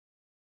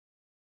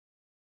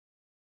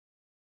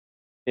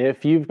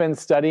If you've been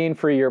studying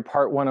for your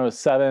Part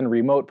 107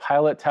 remote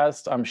pilot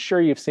test, I'm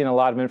sure you've seen a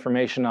lot of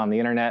information on the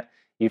internet.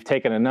 You've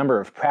taken a number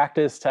of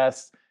practice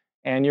tests,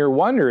 and you're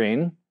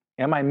wondering,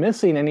 am I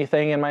missing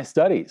anything in my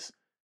studies?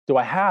 Do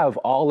I have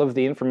all of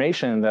the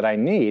information that I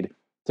need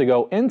to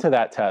go into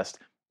that test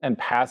and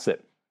pass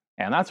it?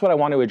 And that's what I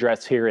want to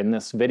address here in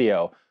this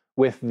video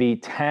with the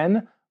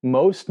 10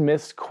 most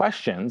missed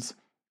questions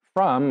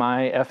from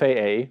my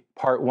FAA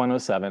Part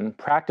 107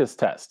 practice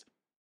test.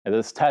 Now,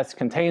 this test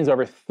contains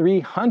over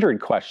 300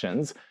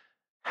 questions,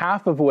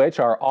 half of which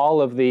are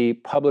all of the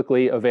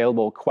publicly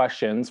available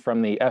questions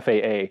from the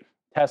FAA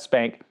test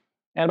bank,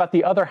 and about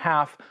the other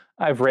half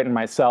I've written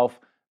myself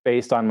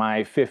based on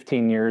my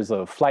 15 years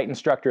of flight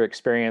instructor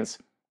experience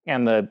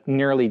and the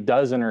nearly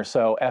dozen or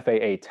so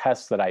FAA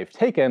tests that I've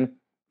taken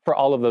for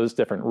all of those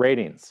different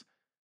ratings.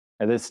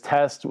 Now, this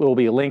test will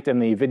be linked in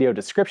the video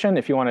description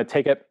if you want to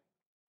take it.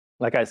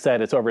 Like I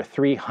said, it's over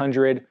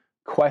 300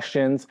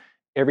 questions.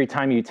 Every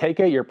time you take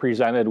it, you're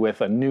presented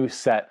with a new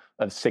set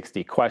of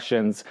 60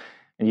 questions,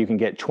 and you can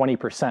get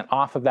 20%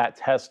 off of that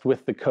test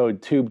with the code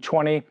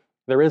TUBE20.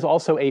 There is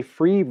also a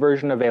free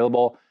version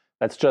available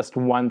that's just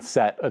one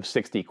set of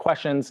 60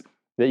 questions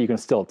that you can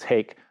still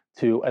take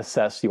to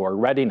assess your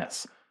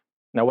readiness.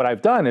 Now, what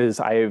I've done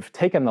is I've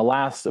taken the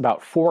last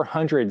about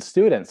 400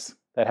 students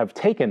that have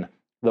taken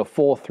the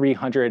full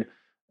 300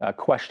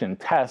 question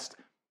test,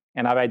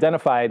 and I've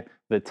identified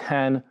the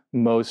 10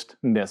 most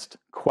missed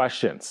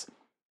questions.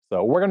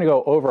 So we're going to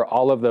go over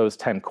all of those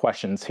 10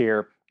 questions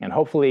here, and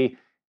hopefully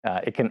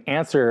it can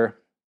answer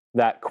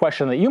that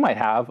question that you might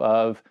have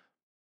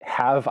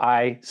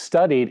I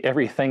studied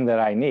everything that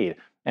I need?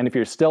 And if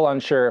you're still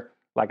unsure,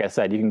 like I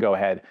said, you can go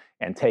ahead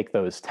and take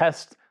those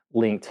tests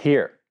linked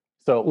here.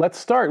 So let's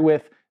start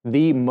with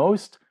the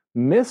most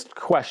missed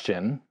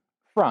question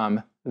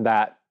from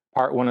that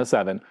Part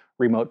 107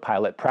 remote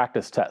pilot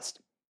practice test.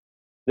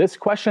 This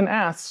question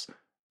asks,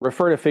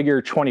 refer to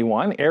Figure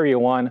 21, Area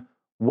 1,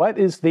 what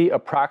is the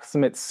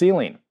approximate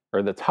ceiling,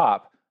 or the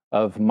top,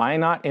 of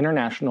Minot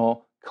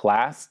International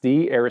Class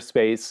D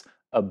airspace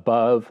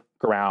above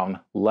ground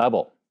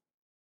level?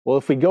 Well,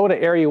 if we go to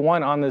Area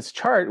 1 on this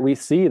chart, we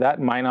see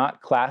that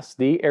Minot Class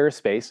D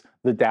airspace,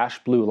 the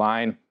dashed blue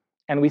line,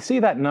 and we see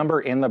that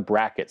number in the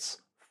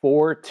brackets,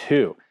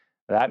 42.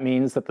 That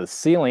means that the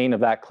ceiling of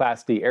that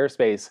Class D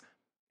airspace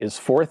is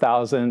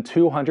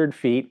 4,200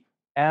 feet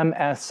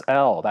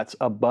MSL. That's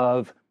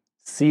above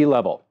sea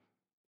level.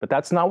 But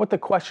that's not what the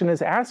question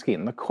is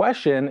asking. The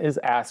question is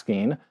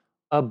asking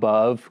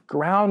above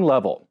ground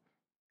level.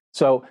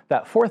 So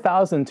that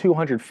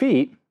 4,200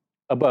 feet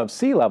above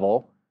sea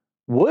level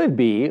would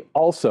be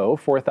also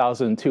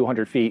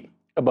 4,200 feet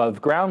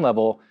above ground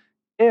level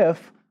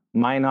if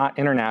Minot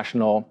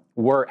International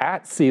were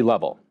at sea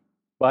level.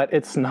 But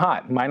it's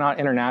not. Minot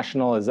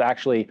International is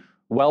actually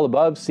well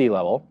above sea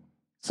level.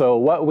 So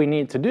what we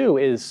need to do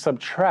is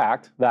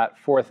subtract that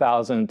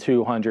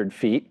 4,200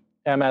 feet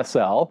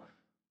MSL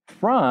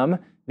from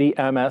the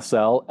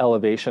MSL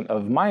elevation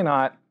of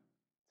Minot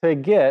to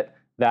get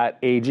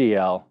that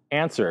AGL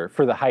answer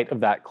for the height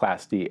of that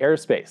Class D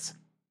airspace.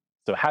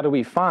 So how do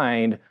we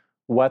find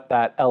what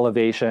that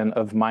elevation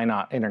of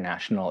Minot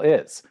International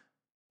is?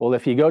 Well,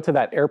 if you go to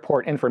that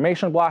airport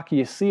information block,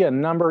 you see a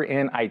number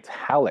in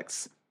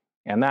italics,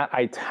 and that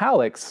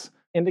italics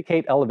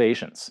indicate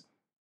elevations.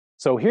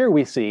 So here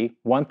we see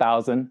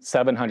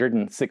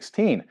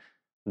 1,716.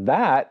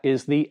 That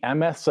is the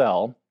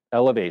MSL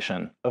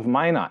elevation of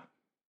Minot.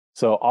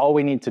 So all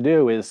we need to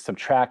do is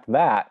subtract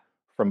that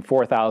from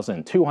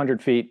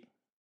 4,200 feet,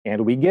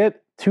 and we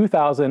get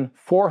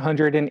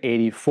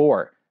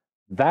 2,484.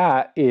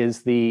 That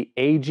is the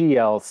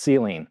AGL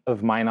ceiling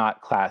of Minot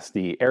Class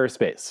D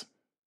airspace.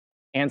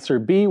 Answer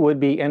B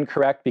would be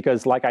incorrect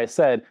because, like I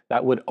said,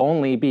 that would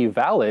only be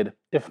valid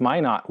if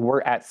Minot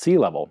were at sea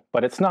level,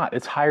 but it's not.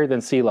 It's higher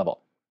than sea level.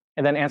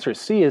 And then answer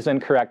C is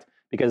incorrect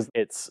because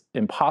it's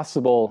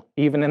impossible,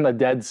 even in the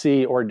Dead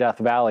Sea or Death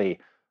Valley,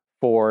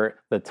 for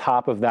the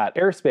top of that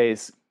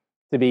airspace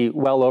to be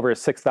well over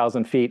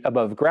 6,000 feet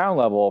above ground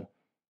level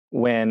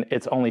when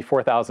it's only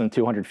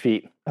 4,200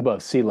 feet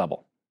above sea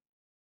level.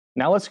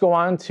 Now let's go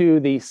on to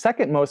the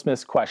second most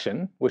missed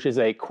question, which is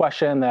a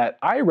question that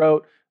I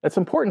wrote that's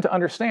important to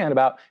understand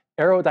about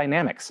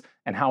aerodynamics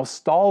and how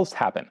stalls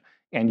happen.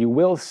 And you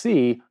will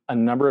see a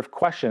number of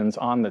questions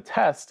on the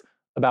test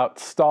about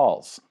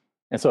stalls.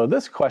 And so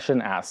this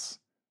question asks,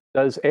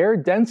 does air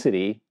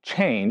density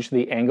change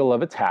the angle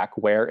of attack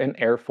where an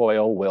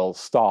airfoil will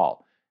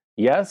stall?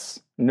 Yes,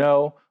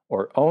 no,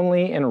 or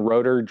only in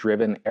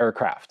rotor-driven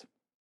aircraft.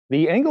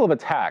 The angle of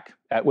attack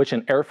at which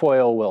an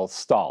airfoil will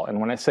stall,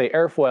 and when I say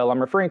airfoil, I'm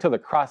referring to the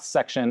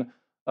cross-section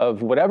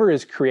of whatever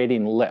is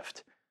creating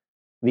lift.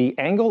 The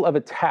angle of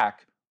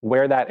attack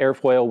where that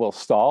airfoil will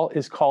stall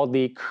is called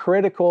the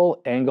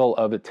critical angle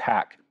of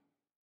attack.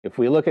 If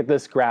we look at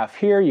this graph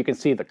here, you can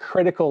see the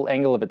critical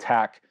angle of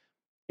attack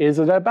is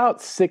at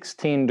about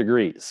 16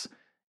 degrees.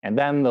 And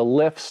then the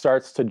lift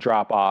starts to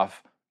drop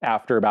off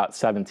after about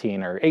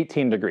 17 or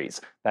 18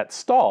 degrees. That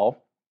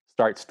stall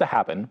starts to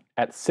happen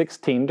at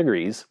 16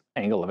 degrees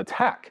angle of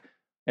attack.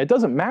 It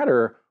doesn't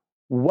matter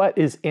what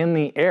is in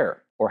the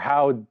air or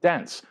how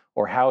dense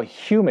or how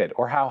humid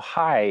or how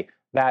high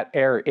that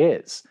air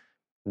is.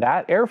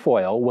 That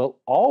airfoil will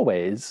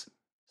always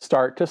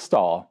start to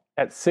stall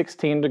at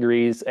 16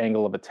 degrees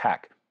angle of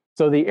attack.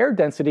 So the air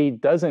density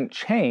doesn't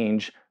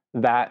change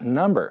that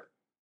number.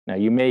 Now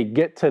you may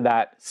get to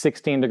that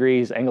 16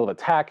 degrees angle of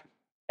attack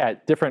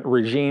at different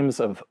regimes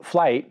of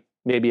flight,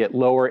 maybe at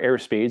lower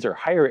airspeeds or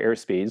higher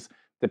airspeeds,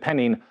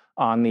 depending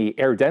on the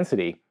air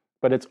density,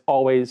 but it's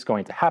always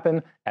going to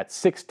happen at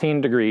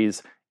 16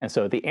 degrees. And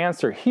so the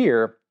answer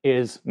here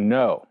is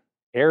no.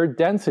 Air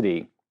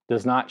density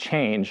does not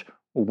change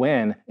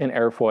when an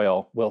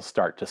airfoil will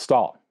start to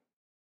stall.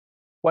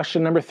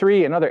 Question number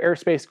 3, another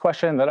airspace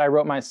question that I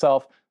wrote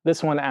myself.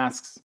 This one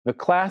asks, the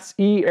Class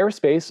E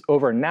airspace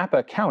over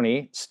Napa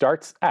County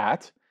starts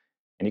at,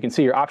 and you can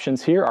see your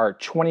options here are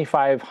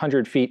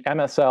 2,500 feet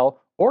MSL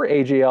or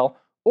AGL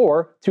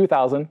or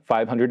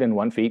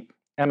 2,501 feet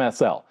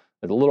MSL.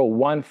 There's a little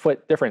 1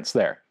 foot difference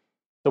there.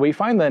 So we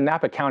find the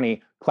Napa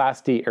County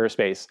Class D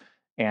airspace,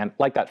 and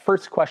like that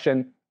first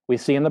question, we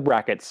see in the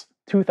brackets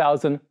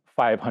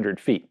 2,500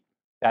 feet.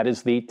 That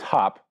is the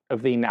top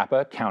of the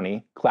Napa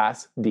County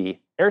Class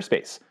D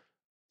airspace,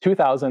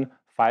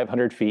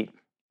 2,500 feet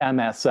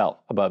MSL,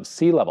 above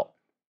sea level.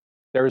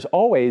 There's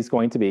always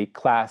going to be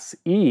Class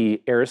E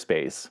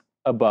airspace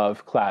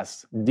above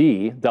Class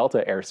D,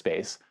 Delta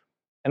airspace,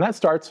 and that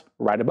starts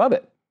right above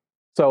it.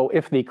 So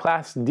if the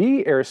Class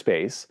D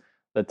airspace,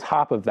 the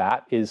top of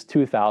that is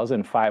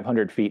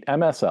 2,500 feet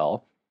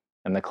MSL,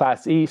 and the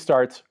Class E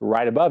starts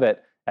right above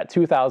it at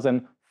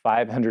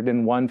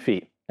 2,501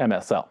 feet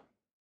MSL.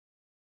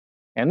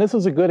 And this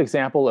is a good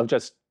example of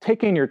just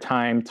taking your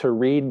time to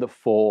read the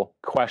full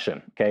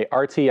question, okay?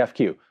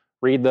 RTFQ,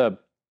 read the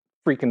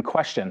freaking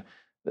question.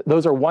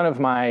 Those are one of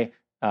my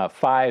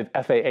 5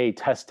 FAA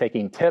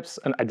test-taking tips,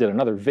 and I did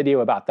another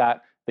video about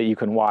that you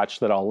can watch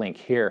that I'll link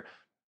here.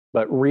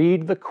 But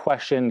read the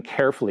question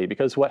carefully,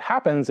 because what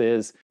happens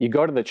is you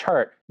go to the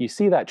chart, you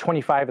see that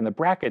 25 in the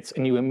brackets,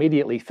 and you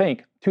immediately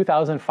think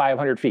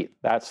 2,500 feet.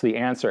 That's the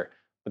answer.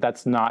 But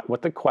that's not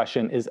what the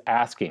question is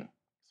asking.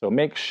 So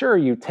make sure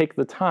you take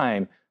the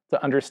time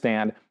to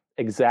understand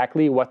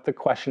exactly what the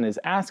question is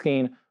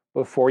asking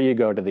before you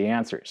go to the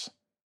answers.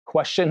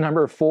 Question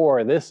number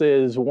 4. This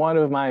is one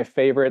of my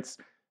favorites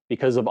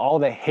because of all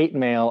the hate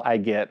mail I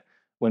get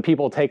when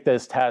people take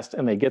this test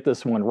and they get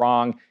this one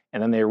wrong,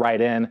 and then they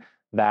write in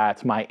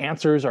that my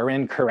answers are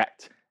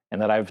incorrect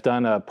and that I've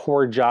done a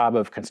poor job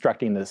of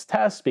constructing this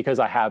test because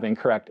I have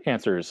incorrect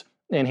answers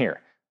in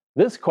here.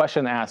 This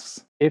question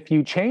asks, if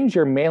you change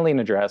your mailing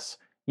address,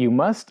 you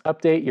must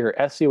update your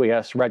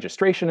SUAS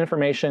registration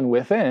information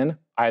within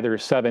either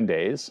 7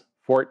 days,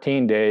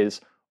 14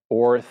 days,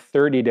 or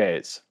 30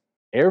 days.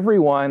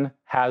 Everyone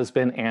has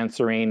been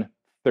answering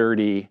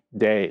 30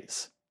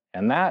 days,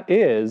 and that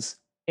is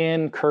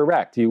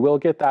incorrect. You will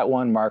get that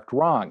one marked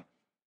wrong.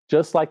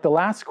 Just like the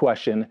last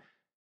question,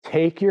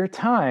 take your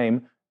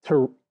time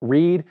to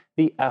read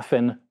the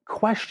effing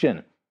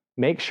question.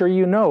 Make sure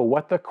you know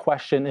what the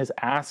question is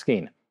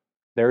asking.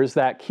 There's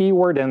that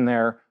keyword in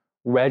there,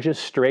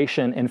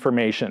 registration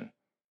information.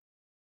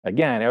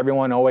 Again,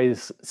 everyone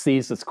always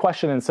sees this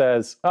question and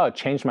says, oh,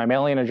 change my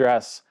mailing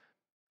address.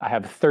 I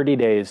have 30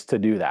 days to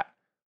do that.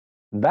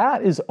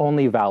 That is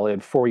only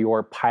valid for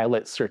your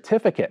pilot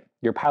certificate.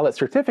 Your pilot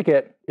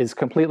certificate is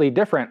completely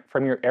different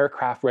from your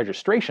aircraft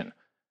registration.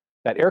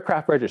 That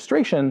aircraft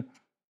registration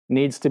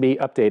needs to be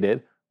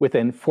updated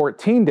within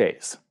 14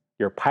 days.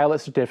 Your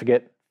pilot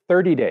certificate,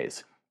 30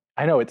 days.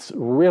 I know it's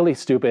really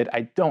stupid.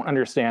 I don't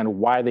understand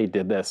why they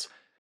did this.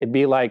 It'd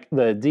be like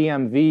the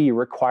DMV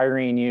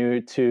requiring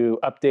you to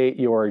update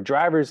your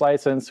driver's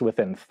license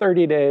within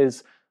 30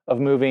 days of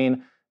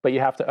moving, but you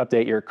have to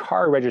update your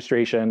car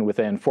registration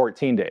within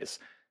 14 days.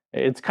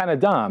 It's kind of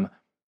dumb,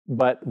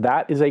 but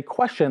that is a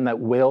question that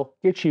will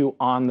get you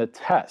on the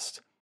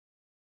test.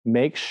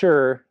 Make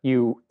sure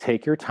you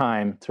take your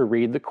time to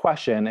read the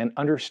question and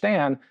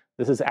understand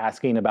this is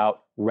asking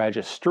about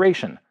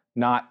registration,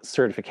 not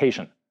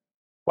certification.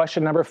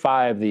 Question number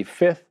 5, the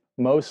 5th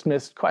most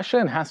missed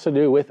question, has to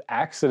do with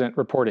accident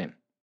reporting.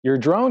 Your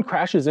drone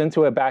crashes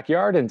into a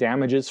backyard and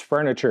damages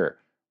furniture.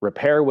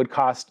 Repair would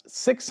cost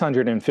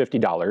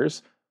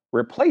 $650.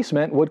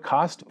 Replacement would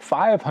cost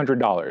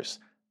 $500.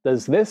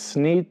 Does this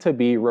need to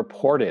be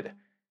reported?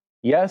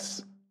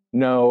 Yes,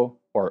 no,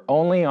 or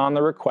only on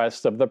the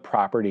request of the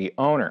property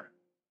owner.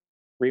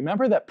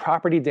 Remember that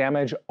property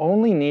damage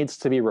only needs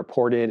to be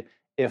reported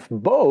if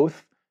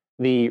both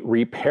the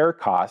repair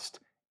cost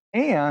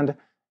and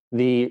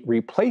the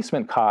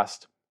replacement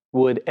cost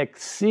would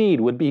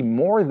be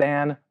more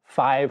than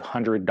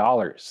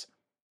 $500.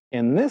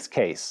 In this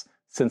case,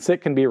 since it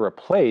can be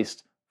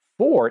replaced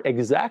for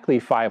exactly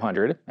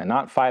 $500 and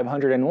not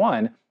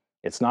 $501,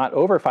 it's not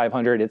over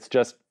 $500, it's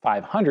just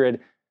 $500,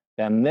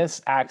 then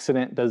this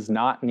accident does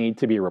not need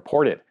to be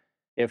reported.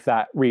 If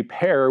that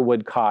repair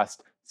would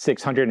cost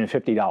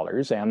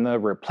 $650 and the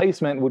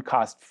replacement would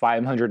cost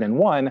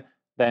 $501,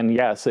 then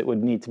yes, it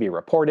would need to be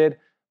reported.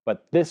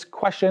 But this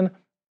question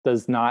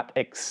does not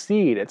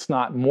exceed, it's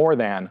not more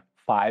than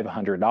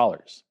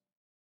 $500.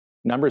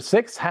 Number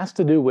 6 has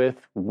to do with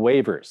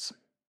waivers.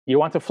 You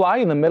want to fly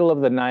in the middle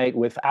of the night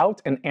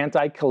without an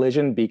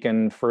anti-collision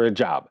beacon for a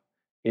job.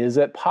 Is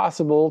it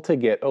possible to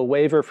get a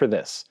waiver for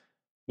this?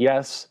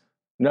 Yes,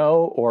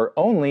 no, or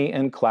only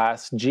in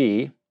Class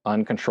G,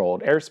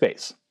 uncontrolled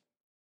airspace.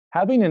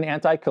 Having an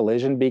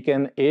anti-collision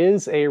beacon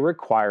is a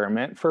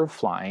requirement for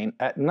flying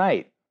at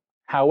night.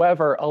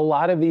 However, a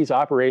lot of these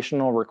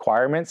operational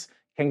requirements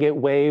can get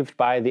waived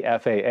by the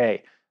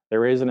FAA.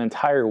 There is an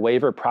entire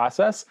waiver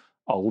process.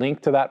 I'll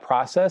link to that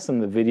process in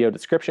the video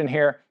description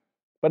here.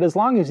 But as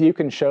long as you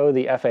can show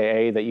the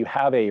FAA that you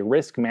have a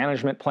risk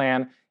management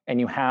plan and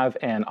you have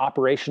an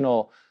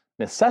operational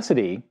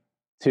necessity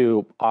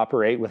to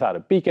operate without a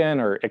beacon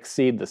or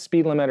exceed the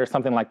speed limit or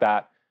something like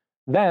that,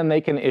 then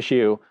they can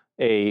issue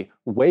a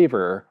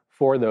waiver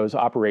for those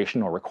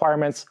operational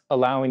requirements,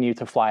 allowing you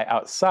to fly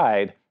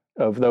outside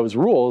of those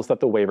rules that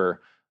the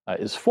waiver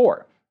is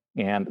for.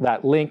 And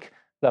that link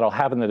that I'll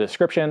have in the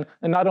description,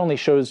 it not only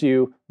shows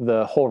you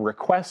the whole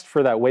request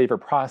for that waiver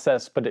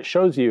process, but it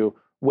shows you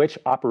which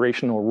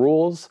operational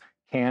rules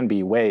can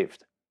be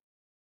waived.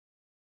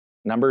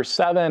 Number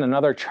 7,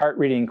 another chart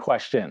reading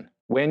question.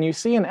 When you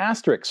see an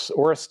asterisk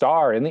or a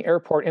star in the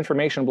airport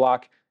information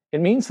block,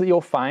 it means that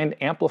you'll find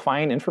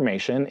amplifying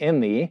information in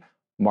the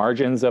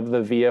margins of the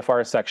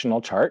VFR sectional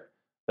chart,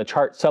 the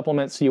chart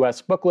supplements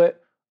US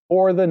booklet,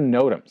 or the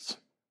NOTAMs.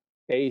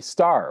 A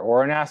star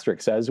or an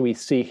asterisk, as we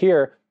see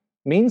here,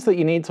 means that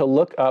you need to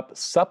look up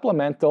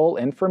supplemental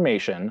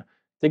information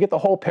to get the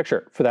whole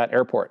picture for that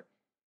airport.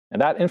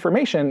 And that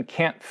information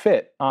can't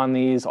fit on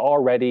these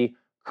already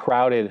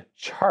crowded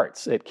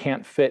charts. It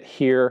can't fit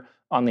here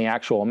on the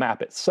actual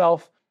map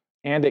itself,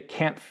 and it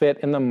can't fit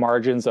in the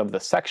margins of the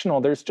sectional.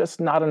 There's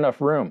just not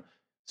enough room.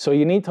 So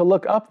you need to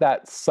look up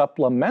that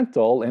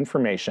supplemental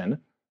information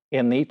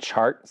in the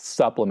chart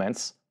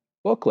supplements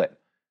booklet.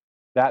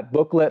 That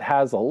booklet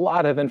has a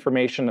lot of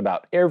information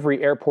about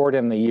every airport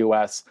in the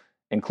US,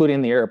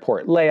 including the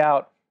airport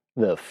layout,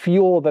 the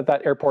fuel that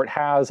that airport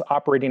has,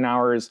 operating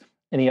hours,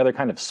 any other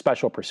kind of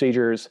special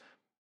procedures.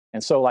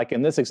 And so like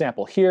in this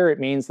example here, it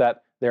means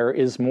that there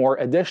is more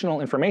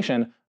additional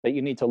information that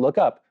you need to look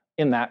up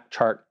in that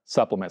chart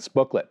supplements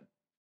booklet.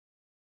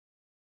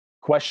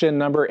 Question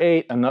number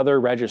 8,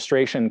 another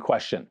registration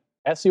question.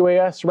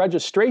 SUAS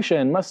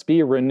registration must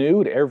be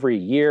renewed every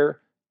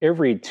year,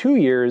 every 2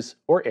 years,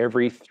 or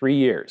every 3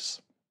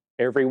 years.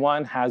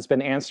 Everyone has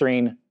been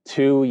answering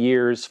 2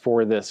 years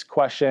for this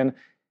question.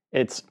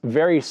 It's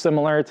very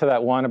similar to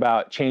that one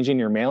about changing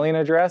your mailing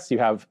address. You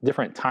have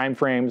different time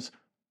frames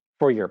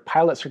for your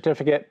pilot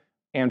certificate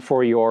and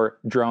for your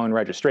drone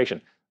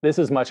registration. This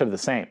is much of the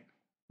same.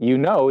 You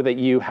know that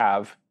you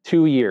have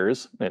 2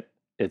 years,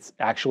 it's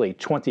actually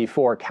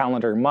 24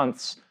 calendar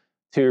months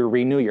to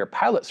renew your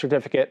pilot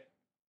certificate,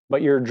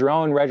 but your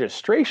drone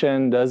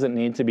registration doesn't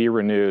need to be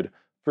renewed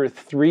for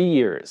 3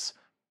 years.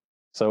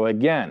 So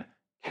again,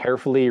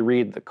 carefully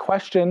read the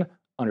question,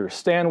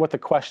 understand what the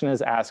question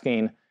is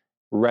asking.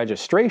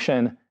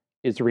 Registration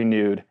is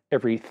renewed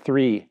every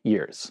 3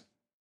 years.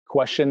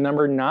 Question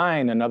number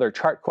 9, another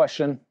chart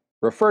question.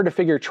 Refer to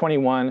figure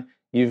 21.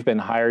 You've been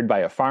hired by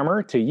a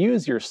farmer to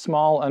use your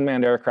small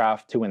unmanned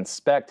aircraft to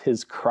inspect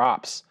his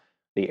crops.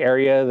 The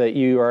area that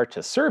you are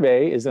to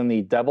survey is in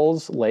the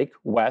Devils Lake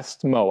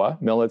West MOA,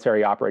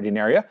 military operating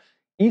area,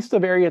 east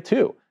of Area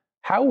 2.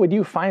 How would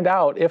you find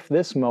out if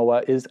this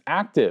MOA is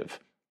active?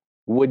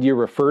 Would you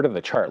refer to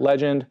the chart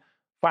legend,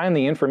 find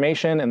the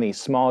information in the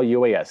small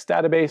UAS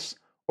database,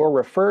 or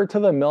refer to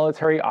the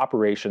military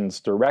operations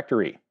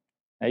directory?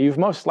 Now, you've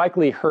most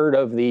likely heard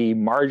of the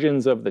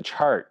margins of the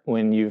chart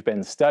when you've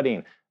been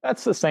studying.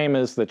 That's the same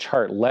as the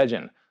chart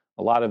legend.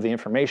 A lot of the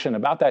information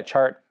about that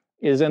chart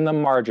is in the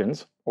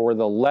margins or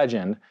the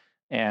legend.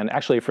 And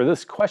actually for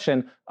this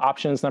question,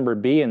 options number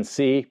B and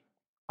C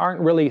aren't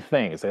really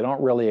things. They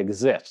don't really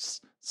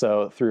exist.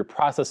 So through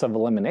process of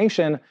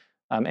elimination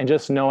and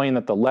just knowing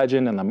that the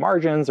legend and the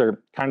margins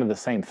are kind of the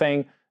same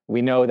thing,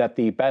 we know that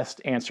the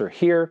best answer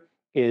here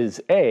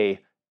is A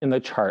in the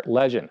chart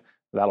legend.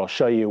 That'll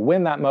show you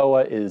when that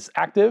MOA is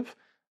active,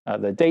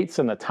 the dates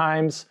and the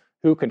times,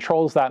 who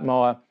controls that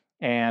MOA,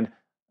 and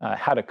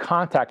how to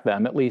contact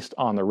them, at least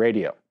on the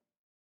radio.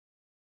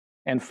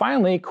 And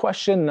finally,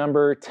 question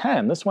number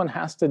 10. This one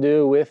has to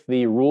do with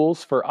the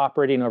rules for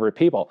operating over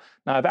people.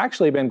 Now, I've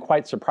actually been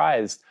quite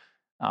surprised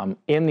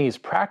in these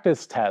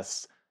practice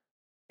tests.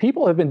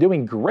 People have been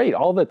doing great.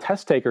 All the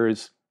test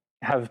takers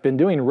have been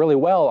doing really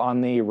well on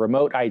the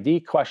remote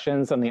ID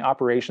questions and the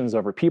operations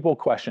over people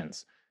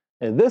questions.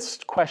 This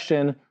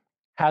question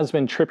has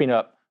been tripping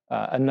up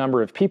a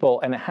number of people,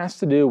 and it has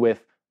to do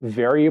with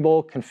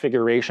variable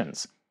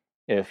configurations.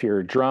 If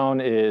your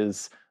drone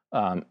is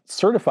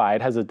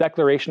certified, has a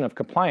declaration of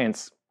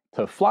compliance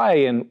to fly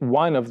in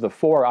one of the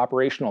 4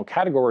 operational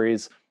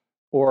categories,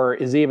 or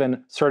is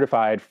even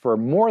certified for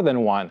more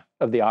than one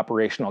of the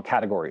operational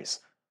categories.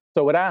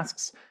 So it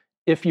asks,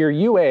 if your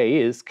UA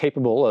is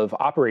capable of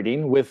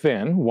operating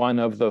within one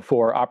of the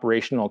 4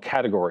 operational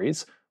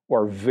categories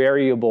or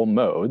variable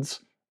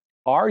modes,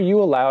 Are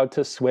you allowed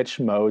to switch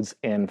modes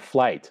in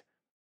flight?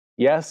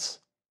 Yes,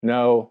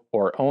 no,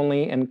 or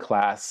only in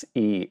Class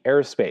E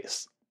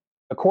airspace.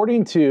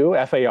 According to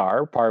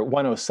FAR Part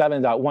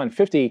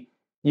 107.150,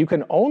 you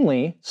can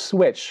only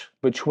switch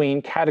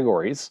between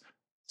categories,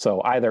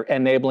 so either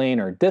enabling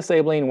or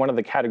disabling one of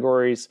the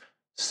categories,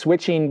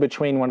 switching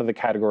between one of the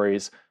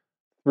categories,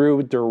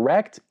 through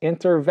direct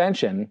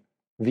intervention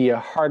via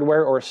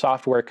hardware or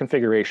software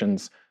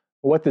configurations.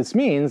 What this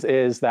means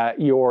is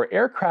that your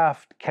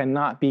aircraft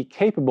cannot be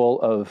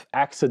capable of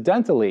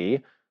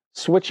accidentally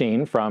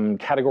switching from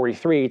Category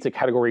 3 to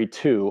Category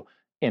 2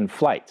 in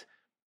flight.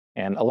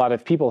 And a lot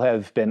of people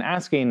have been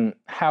asking,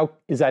 how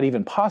is that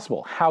even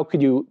possible? How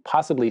could you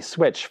possibly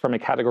switch from a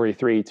Category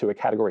 3 to a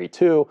Category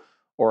 2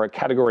 or a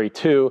Category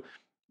 2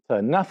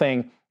 to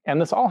nothing? And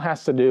this all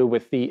has to do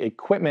with the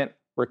equipment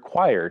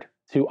required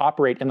to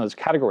operate in those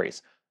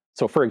categories.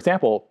 So for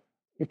example,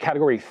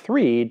 Category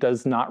 3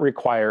 does not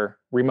require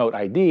remote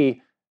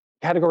ID.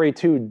 Category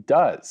 2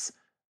 does.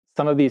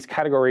 Some of these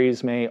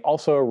categories may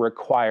also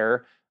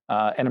require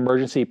an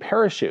emergency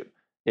parachute.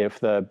 If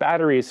the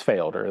batteries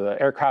failed or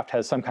the aircraft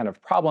has some kind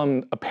of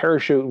problem, a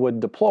parachute would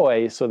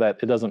deploy so that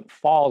it doesn't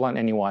fall on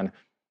anyone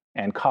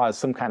and cause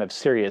some kind of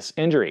serious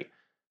injury.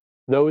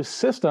 Those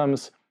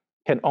systems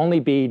can only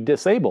be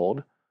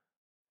disabled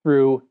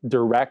through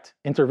direct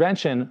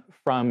intervention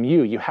from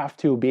you. You have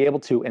to be able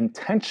to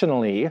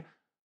intentionally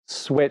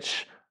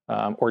switch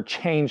or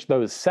change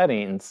those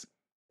settings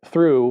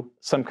through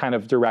some kind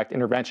of direct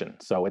intervention.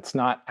 So it's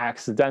not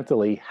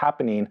accidentally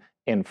happening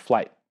in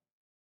flight.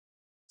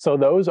 So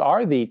those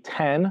are the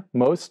 10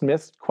 most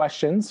missed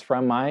questions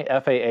from my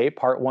FAA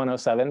Part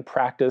 107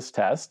 practice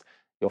test.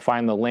 You'll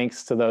find the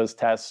links to those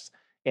tests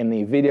in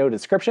the video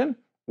description.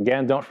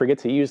 Again, don't forget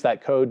to use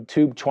that code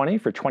TUBE20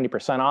 for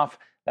 20% off.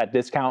 That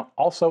discount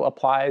also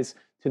applies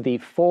to the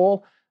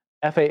full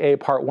FAA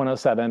Part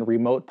 107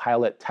 remote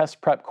pilot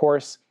test prep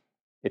course.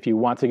 If you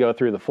want to go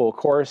through the full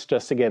course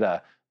just to get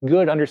a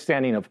good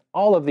understanding of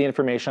all of the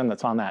information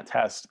that's on that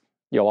test,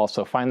 you'll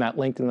also find that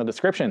linked in the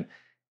description.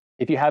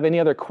 If you have any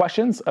other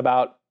questions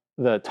about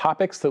the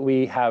topics that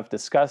we have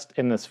discussed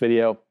in this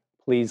video,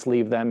 please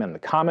leave them in the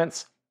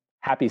comments.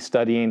 Happy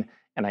studying,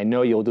 and I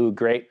know you'll do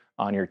great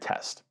on your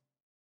test.